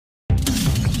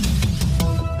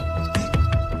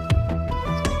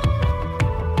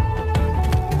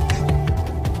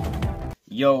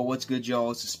Yo, what's good, y'all?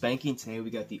 It's a Spanking. Today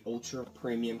we got the Ultra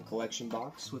Premium Collection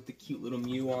box with the cute little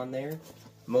Mew on there.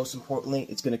 Most importantly,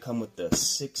 it's going to come with the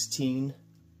 16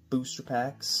 booster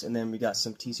packs, and then we got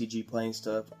some TCG playing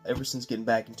stuff. Ever since getting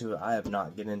back into it, I have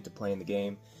not gotten into playing the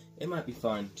game. It might be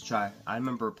fun to try. I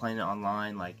remember playing it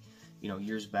online, like, you know,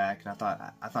 years back, and I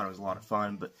thought it was a lot of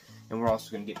fun. And we're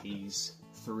also going to get these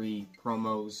 3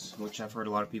 promos, which I've heard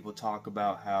a lot of people talk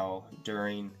about how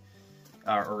during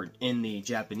or in the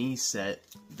Japanese set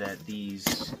that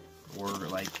these were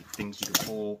like things you could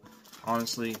pull.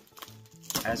 Honestly,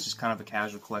 as just kind of a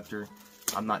casual collector,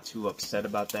 I'm not too upset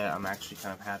about that. I'm actually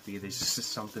kind of happy. There's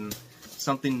just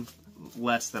something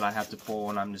less that I have to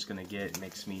pull, and I'm just gonna get. It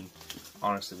makes me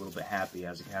honestly a little bit happy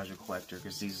as a casual collector,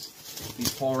 because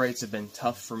these pull rates have been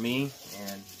tough for me,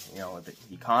 and you know, the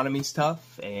economy's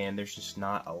tough, and there's just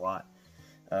not a lot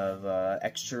of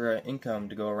extra income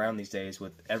to go around these days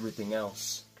with everything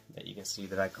else that you can see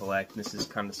that I collect. This is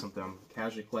kind of something I'm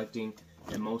casually collecting,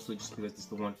 and mostly just because it's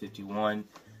the 151.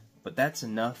 But that's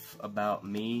enough about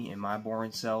me and my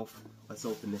boring self. Let's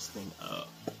open this thing up.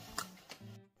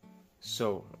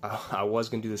 So I was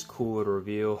gonna do this cool little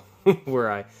reveal where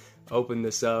I opened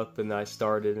this up and I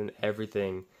started, and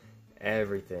everything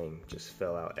just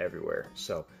fell out everywhere.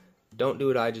 So don't do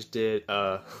what I just did.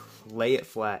 Lay it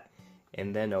flat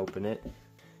and then open it.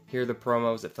 Here are the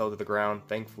promos that fell to the ground.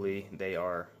 Thankfully, they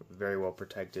are very well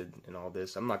protected in all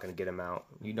this. I'm not going to get them out.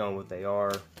 You know what they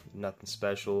are. Nothing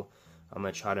special. I'm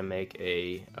going to try to make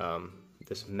a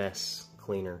this mess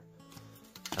cleaner.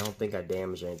 I don't think I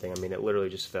damaged anything. I mean, it literally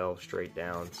just fell straight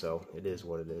down, so it is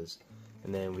what it is.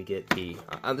 And then we get the...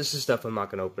 this is stuff I'm not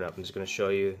going to open up. I'm just going to show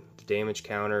you the damage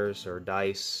counters or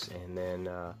dice, and then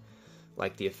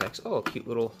like the effects. Oh, a cute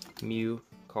little Mew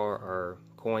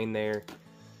coin there,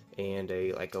 and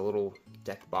a little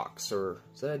deck box, or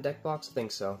is that a deck box? I think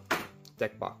so.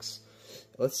 Deck box.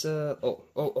 Let's let's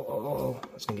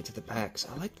gonna get to the packs.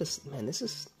 I like this, man. This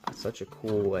is such a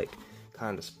cool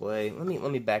kind of display.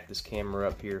 Let me back this camera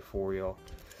up here for y'all.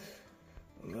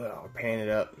 I'll pan it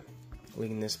up,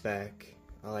 lean this back.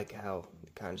 I like how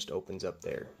it kind of just opens up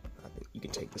there. I think you can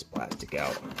take this plastic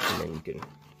out, and then you can.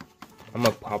 I'm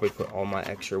gonna probably put all my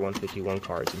extra 151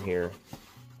 cards in here.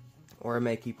 Or I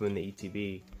may keep them in the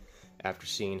ETB after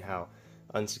seeing how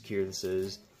unsecure this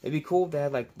is. It'd be cool if they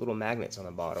had like little magnets on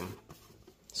the bottom,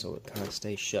 so it kind of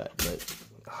stays shut. But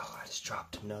oh, I just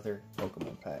dropped another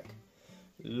Pokemon pack.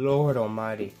 Lord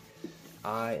Almighty,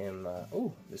 I am.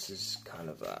 Oh, this is kind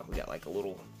of. We got like a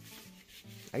little.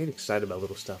 I get excited about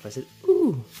little stuff. I said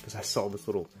ooh, because I saw this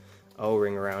little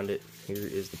O-ring around it. Here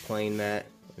is the playmat,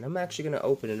 and I'm actually gonna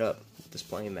open it up with this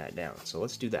playmat down. So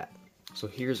let's do that. So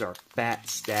here's our fat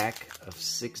stack of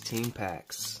 16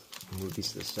 packs. Move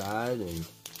these to the side and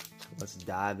let's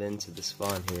dive into this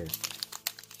fun here.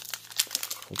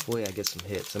 Hopefully I get some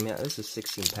hits. I mean, this is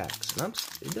 16 packs, and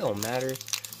it don't matter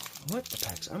what the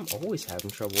packs. I'm always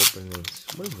having trouble opening these.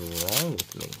 What is wrong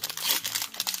with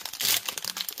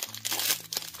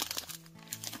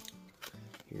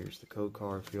me? Here's the code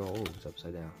card for y'all. Oh, it's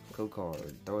upside down. Code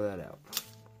card. Throw that out.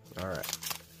 All right.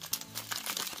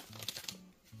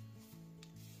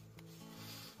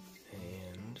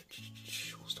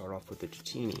 Start off with the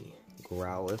Chitini,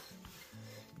 Growlithe,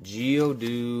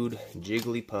 Geodude,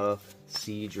 Jigglypuff,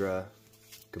 Seadra,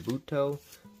 Kabuto,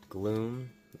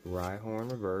 Gloom, Rhyhorn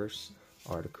Reverse,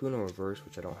 Articuno Reverse,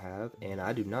 which I don't have, and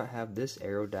I do not have this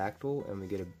Aerodactyl, and we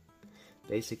get a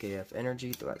basic AF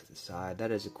Energy. Throw that to the side. That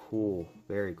is a cool,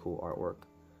 very cool artwork.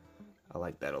 I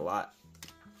like that a lot.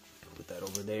 Put that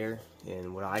over there,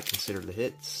 and what I consider the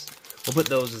hits. We'll put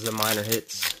those as the minor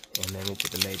hits, and then we'll put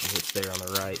the major hits there on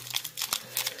the right.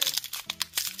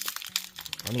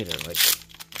 I need to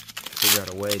figure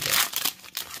out a way to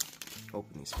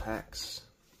open these packs.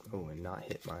 Oh, and not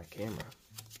hit my camera.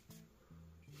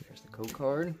 There's the code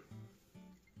card.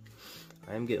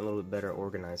 I am getting a little bit better at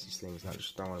organizing these things, not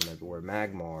just throwing them everywhere.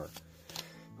 Magmar,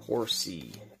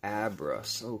 Horsey, Abra,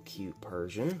 so cute.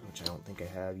 Persian, which I don't think I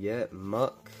have yet.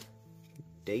 Muck,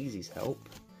 Daisy's Help,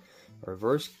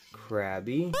 Reverse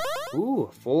Krabby. Ooh,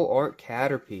 full art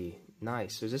Caterpie.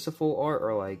 Nice. Is this a full art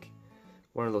or like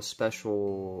one of those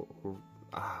special,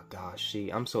 gosh, see,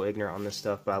 I'm so ignorant on this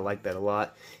stuff, but I like that a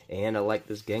lot, and I like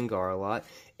this Gengar a lot,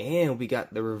 and we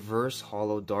got the reverse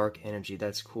Hollow Dark Energy.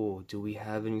 That's cool. Do we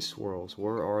have any swirls?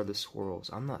 Where are the swirls?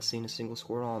 I'm not seeing a single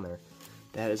swirl on there.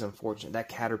 That is unfortunate. That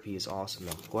Caterpie is awesome,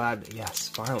 though. Glad, yes,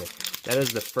 finally. That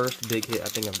is the first big hit I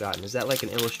think I've gotten. Is that like an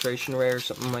illustration rare or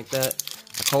something like that?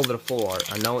 I called it a full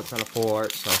art. I know it's not a full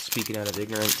art, so I'm speaking out of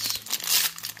ignorance.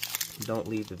 Don't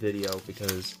leave the video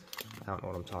because I don't know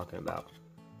what I'm talking about.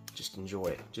 just enjoy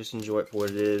it. Just enjoy it for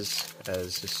what it is,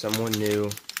 as just someone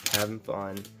new, having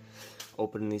fun,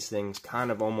 opening these things kind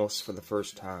of almost for the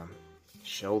first time.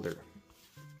 Shoulder.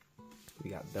 We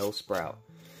got Bellsprout,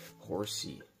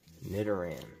 Horsey,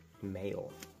 Nidoran,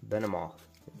 Male, Venomoth,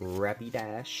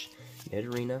 Rapidash,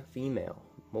 Nidorina, Female,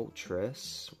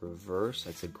 Moltres, Reverse,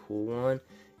 that's a cool one,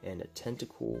 and a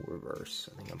Tentacool Reverse.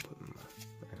 I think I'm putting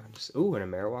my... ooh, and a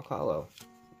Marowak Hollow.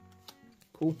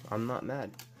 Cool, I'm not mad.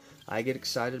 I get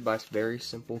excited by very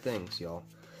simple things, y'all.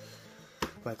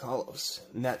 Like hollows.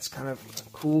 And that's kind of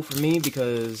cool for me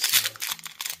because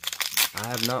I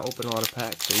have not opened a lot of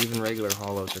packs, so even regular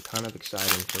hollows are kind of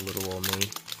exciting for little old me.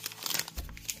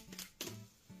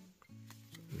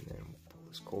 And then we'll pull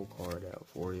this cold card out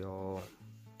for y'all.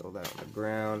 Throw that on the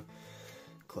ground.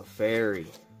 Clefairy,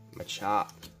 Machop,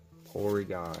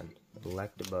 Porygon,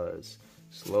 Electabuzz,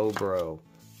 Slowbro,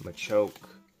 Machoke,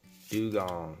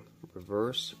 Dugong,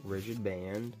 Reverse Rigid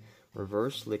Band,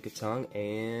 Reverse Lickitung,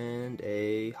 and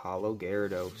a Hollow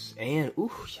Gyarados. And,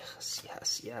 ooh, yes,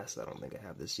 yes, yes. I don't think I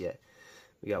have this yet.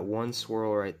 We got one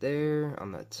swirl right there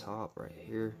on the top right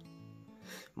here.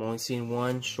 I'm only seeing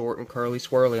one short and curly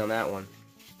swirly on that one.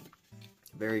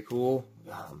 Very cool.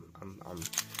 I'm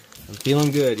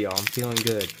feeling good, y'all. I'm feeling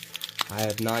good. I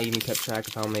have not even kept track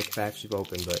of how many packs we've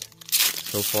opened, but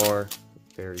so far,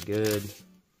 very good.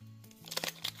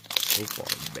 So far,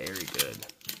 very good.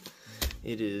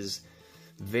 It is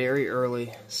very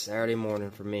early Saturday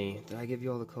morning for me. Did I give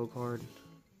you all the code card?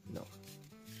 No.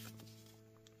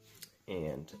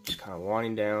 And just kind of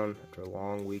winding down after a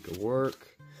long week of work.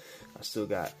 I still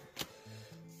got,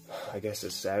 I guess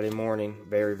it's Saturday morning,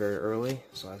 very, very early.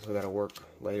 So I still got to work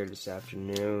later this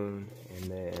afternoon. And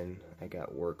then I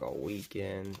got work all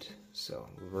weekend. So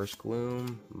Reverse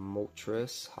Gloom,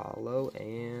 Moltres, Hollow,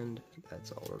 and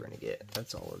that's all we're going to get.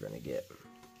 That's all we're going to get.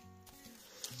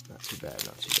 Not too bad,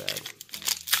 not too bad.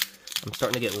 I'm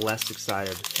starting to get less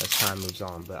excited as time moves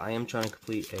on, but I am trying to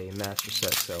complete a master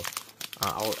set, so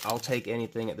I'll take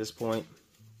anything at this point.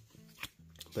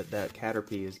 But that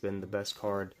Caterpie has been the best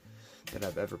card that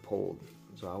I've ever pulled,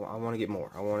 so I want to get more.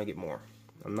 I want to get more.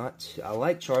 I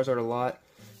like Charizard a lot,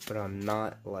 but I'm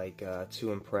not like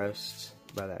too impressed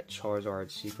by that Charizard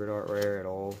Secret Art Rare at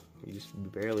all. You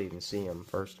barely even see him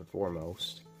first and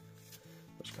foremost,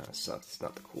 which kind of sucks. It's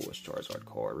not the coolest Charizard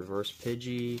card. Reverse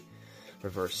Pidgey,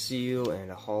 Reverse Seal, and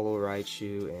a Hollow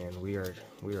Raichu, and we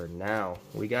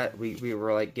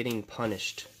were like getting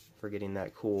punished for getting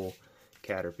that cool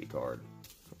Caterpie card.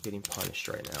 We're getting punished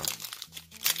right now.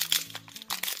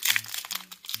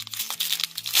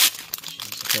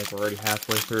 Jeez, I think we're already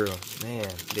halfway through. Man,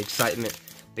 the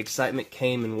excitement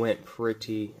came and went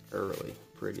pretty early.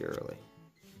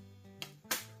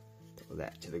 Throw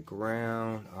that to the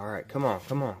ground. Alright, come on.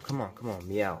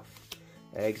 Meowth,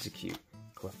 Execute,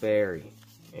 Clefairy,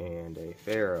 and a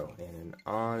Pharaoh, and an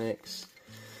Onyx,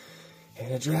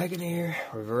 and a Dragonair,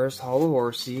 Reverse Hollow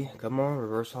Horsey, come on,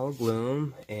 Reverse Hollow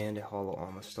Gloom, and a Hollow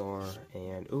Amistar,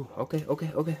 and, ooh, okay,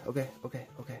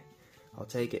 I'll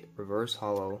take it, Reverse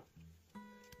Hollow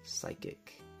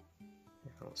Psychic. I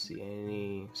don't see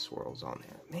any swirls on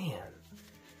there,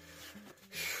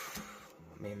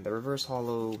 man, the Reverse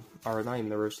Hollow, or not even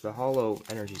the Reverse, the Hollow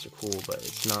energies are cool, but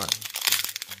it's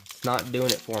not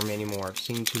doing it for me anymore. I've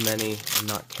seen too many. I'm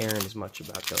not caring as much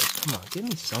about those. Come on, give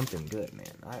me something good, man.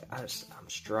 I'm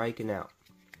striking out.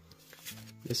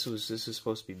 This is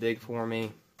supposed to be big for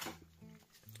me.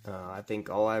 I think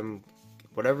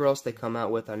whatever else they come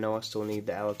out with, I know I still need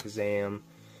the Alakazam,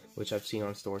 which I've seen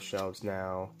on store shelves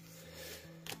now.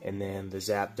 And then the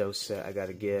Zapdos set I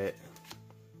gotta get.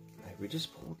 We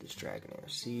just pulled this Dragonair,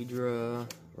 Seadra,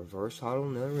 Reverse Hollow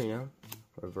Nidorina,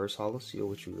 Reverse Hollow Seal,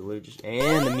 which we really just,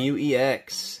 and the Mew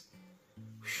EX.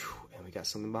 Whew, and we got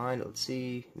something behind it. Let's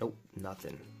see. Nope,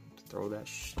 nothing. Throw that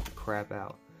crap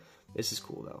out. This is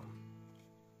cool though.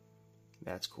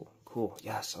 That's cool. Cool.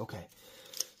 Yes. Okay.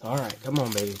 All right. Come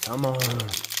on, baby. Come on.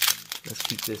 Let's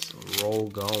keep this roll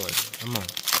going. Come on.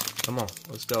 Come on.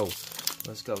 Let's go.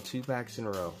 Let's go. 2 packs in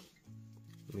a row.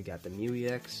 We got the Mew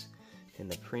EX and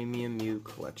the Premium Mew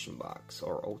Collection box,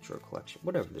 or Ultra Collection,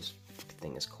 whatever this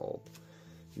thing is called.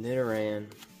 Nidoran,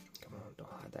 come on, don't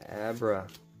hide the Abra,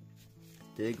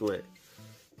 Diglett,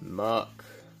 Muck,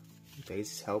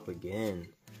 Faces Help again,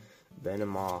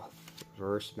 Venomoth,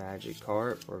 Reverse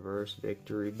Magikarp, Reverse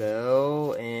Victory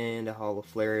Bell, and a Hollow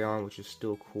Flareon, which is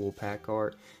still cool pack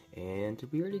art. And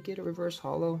did we already get a Reverse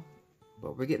Hollow?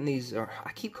 But we're getting these, or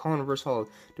I keep calling Reverse Hollow.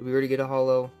 Did we already get a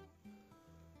Hollow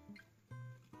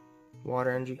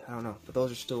Water Energy? I don't know, but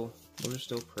those are still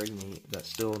pretty neat. But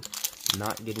still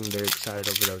not getting very excited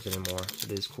over those anymore.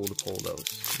 It is cool to pull those.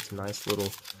 It's a nice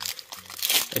little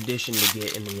addition to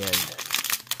get in the end.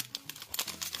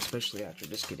 Especially after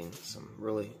just getting some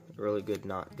really good,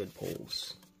 not good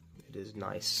pulls. It is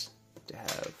nice to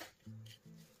have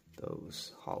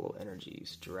those hollow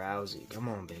energies. Drowsy, come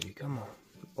on baby, come on.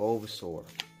 Bulbasaur,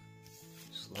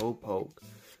 Slowpoke,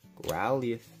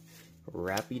 Growlithe,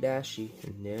 Rapidashi,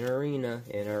 Nidorina,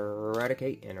 and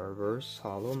Eradicate, and a reverse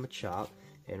hollow Machop,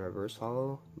 and reverse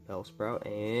hollow Bellsprout,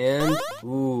 and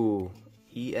ooh,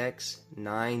 EX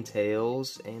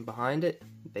Ninetales, and behind it,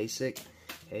 basic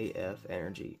AF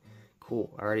Energy. Cool.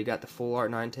 I already got the full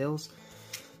art Ninetales,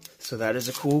 so that is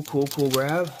a cool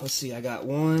grab. Let's see, I got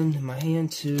one in my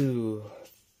hand, 2,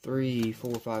 3,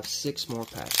 4, 5, 6 more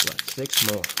packs left.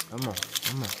 6 more. Come on,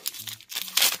 come on.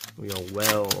 We are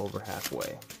well over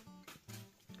halfway.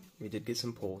 We did get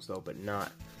some pulls though, but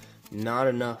not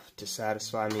enough to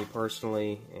satisfy me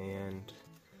personally, and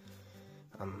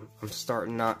I'm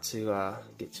starting not to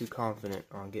get too confident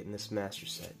on getting this master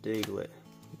set. Diglett,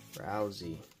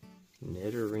 Drowsy,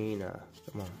 Nidorina,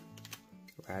 come on,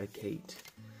 Eradicate,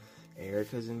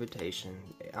 Erica's Invitation.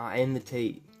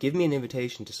 Give me an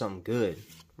invitation to something good.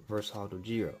 Reverse Hollow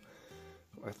Giro.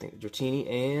 I think Dratini,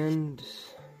 and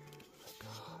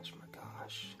my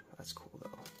gosh, that's cool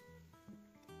though.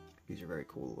 These are very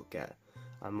cool to look at.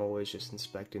 I'm always just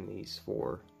inspecting these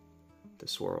for the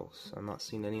swirls. I'm not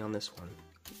seeing any on this one.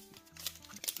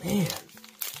 Man,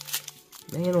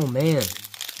 oh man.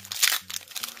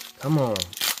 Come on.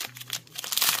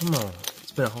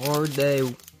 It's been a hard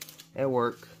day at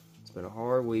work. It's been a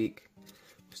hard week.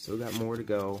 We still got more to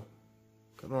go.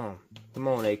 Come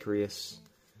on, Acreus.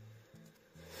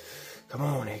 Come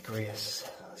on, Acreus.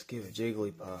 Let's give it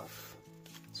Jigglypuff.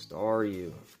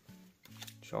 Staryu.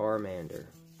 Charmander.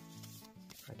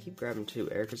 I keep grabbing 2.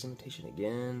 Erica's Invitation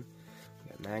again.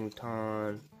 We got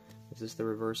Magneton. Is this the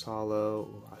reverse hollow?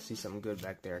 Ooh, I see something good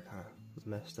back there. Kind of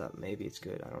messed up. Maybe it's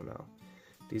good. I don't know.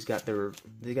 They got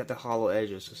the hollow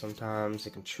edges, so sometimes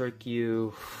it can trick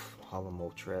you. Hollow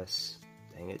Moltres.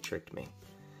 Dang, it tricked me.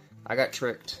 I got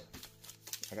tricked.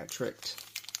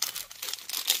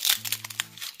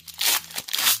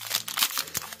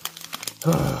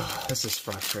 This is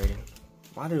frustrating.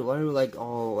 Why do like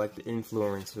all like the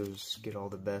influencers get all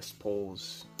the best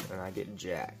pulls and I get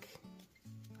Jack?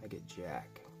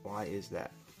 Why is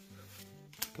that?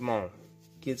 Come on,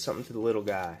 give something to the little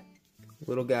guy.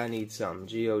 Little guy needs something.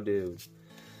 Geodude.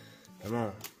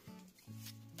 Come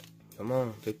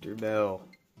on, Victor Bell.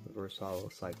 Reverse hollow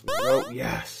cycle. Oh,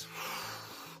 yes.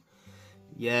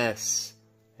 Yes.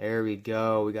 There we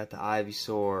go. We got the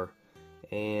Ivysaur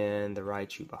and the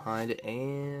Raichu behind it,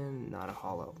 and not a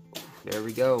hollow. There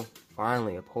we go.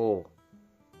 Finally, a pull.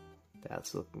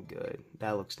 That's looking good.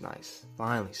 That looks nice.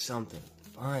 Finally, something.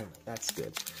 Finally, that's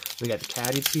good. We got the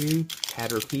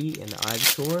Caterpie, and the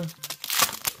Ivysaur.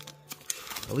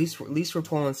 At least we're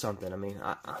pulling something. I mean,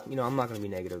 I'm not gonna be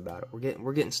negative about it.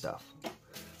 We're getting stuff.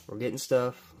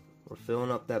 We're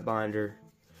filling up that binder.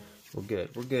 We're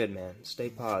good, man. Stay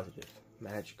positive.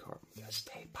 Magikarp. We gotta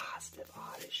stay positive.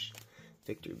 Oddish.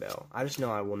 Victor Bell. I just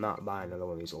know I will not buy another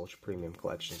one of these Ultra Premium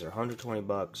Collections. They're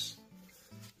 $120.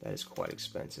 That is quite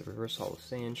expensive. Reverse Hollow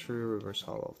Sandshrew, Reverse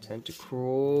Hollow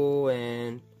Tentacruel,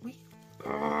 and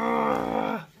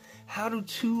how do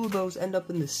 2 of those end up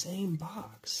in the same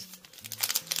box?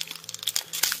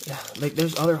 Yeah, like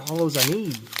there's other hollows I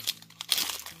need.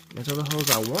 There's other hollows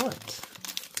I want.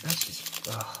 That's just,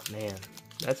 oh man,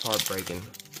 that's heartbreaking.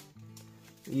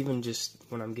 Even just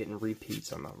when I'm getting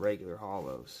repeats on my regular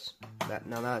hollows.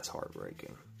 Now that's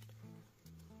heartbreaking.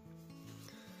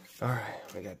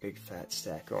 Alright, we got a big fat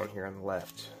stack going here on the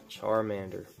left.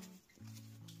 Charmander.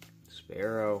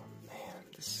 Sparrow. Man,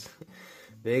 this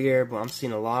big air, but I'm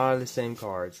seeing a lot of the same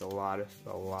cards. A lot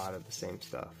of the same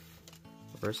stuff.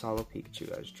 Reverse Hollow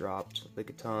Pikachu. I just dropped.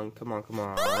 Lickitung. Come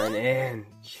on. And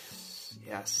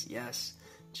yes.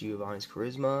 Giovanni's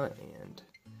Charisma, and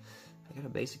I got a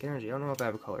basic energy. I don't know if I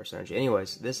have a colorless energy.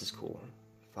 Anyways, this is cool.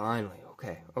 Finally.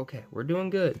 Okay. We're doing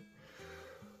good.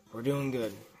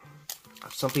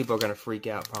 Some people are going to freak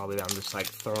out probably that I'm just like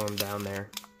throwing them down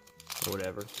there. Or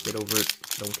whatever. Get over it.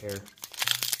 Don't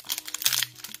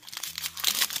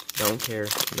care.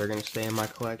 They're going to stay in my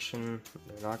collection.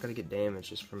 They're not going to get damaged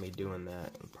just for me doing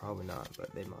that. Probably not,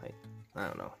 but they might. I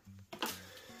don't know.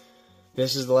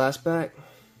 This is the last pack.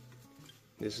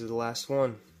 This is the last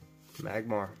one.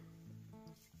 Magmar.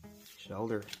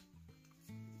 Shelter.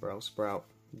 Bellsprout.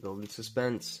 Building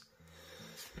suspense.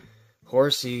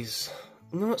 Horsies.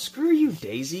 You know what? Screw you,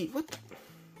 Daisy. What?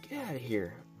 Get out of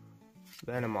here.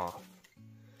 Venomoth.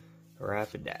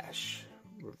 Rapidash.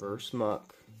 Reverse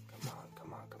Muck. Come on.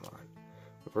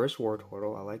 Reverse War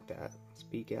Turtle, I like that.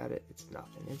 Speak at it, it's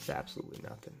nothing. It's absolutely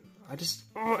nothing. I just,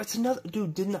 oh, it's another,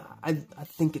 dude, I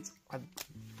think it's,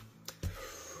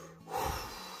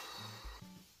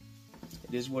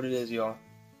 it is what it is, y'all.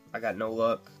 I got no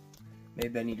luck.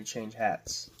 Maybe I need to change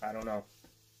hats. I don't know.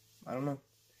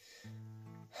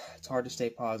 It's hard to stay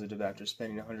positive after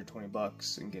spending 120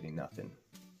 bucks and getting nothing.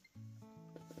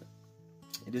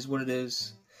 It is what it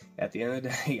is. At the end of the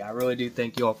day, I really do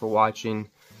thank you all for watching.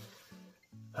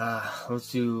 We'll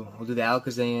do the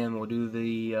Alakazam, we'll do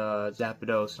the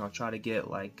Zapdos, and I'll try to get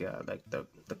like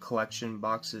the collection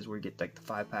boxes where you get like the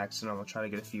 5-packs, and I'll try to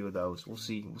get a few of those. We'll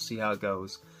see how it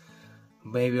goes.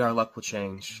 Maybe our luck will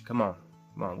change. Come on,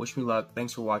 wish me luck.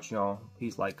 Thanks for watching, y'all.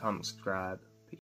 Please like, comment, subscribe.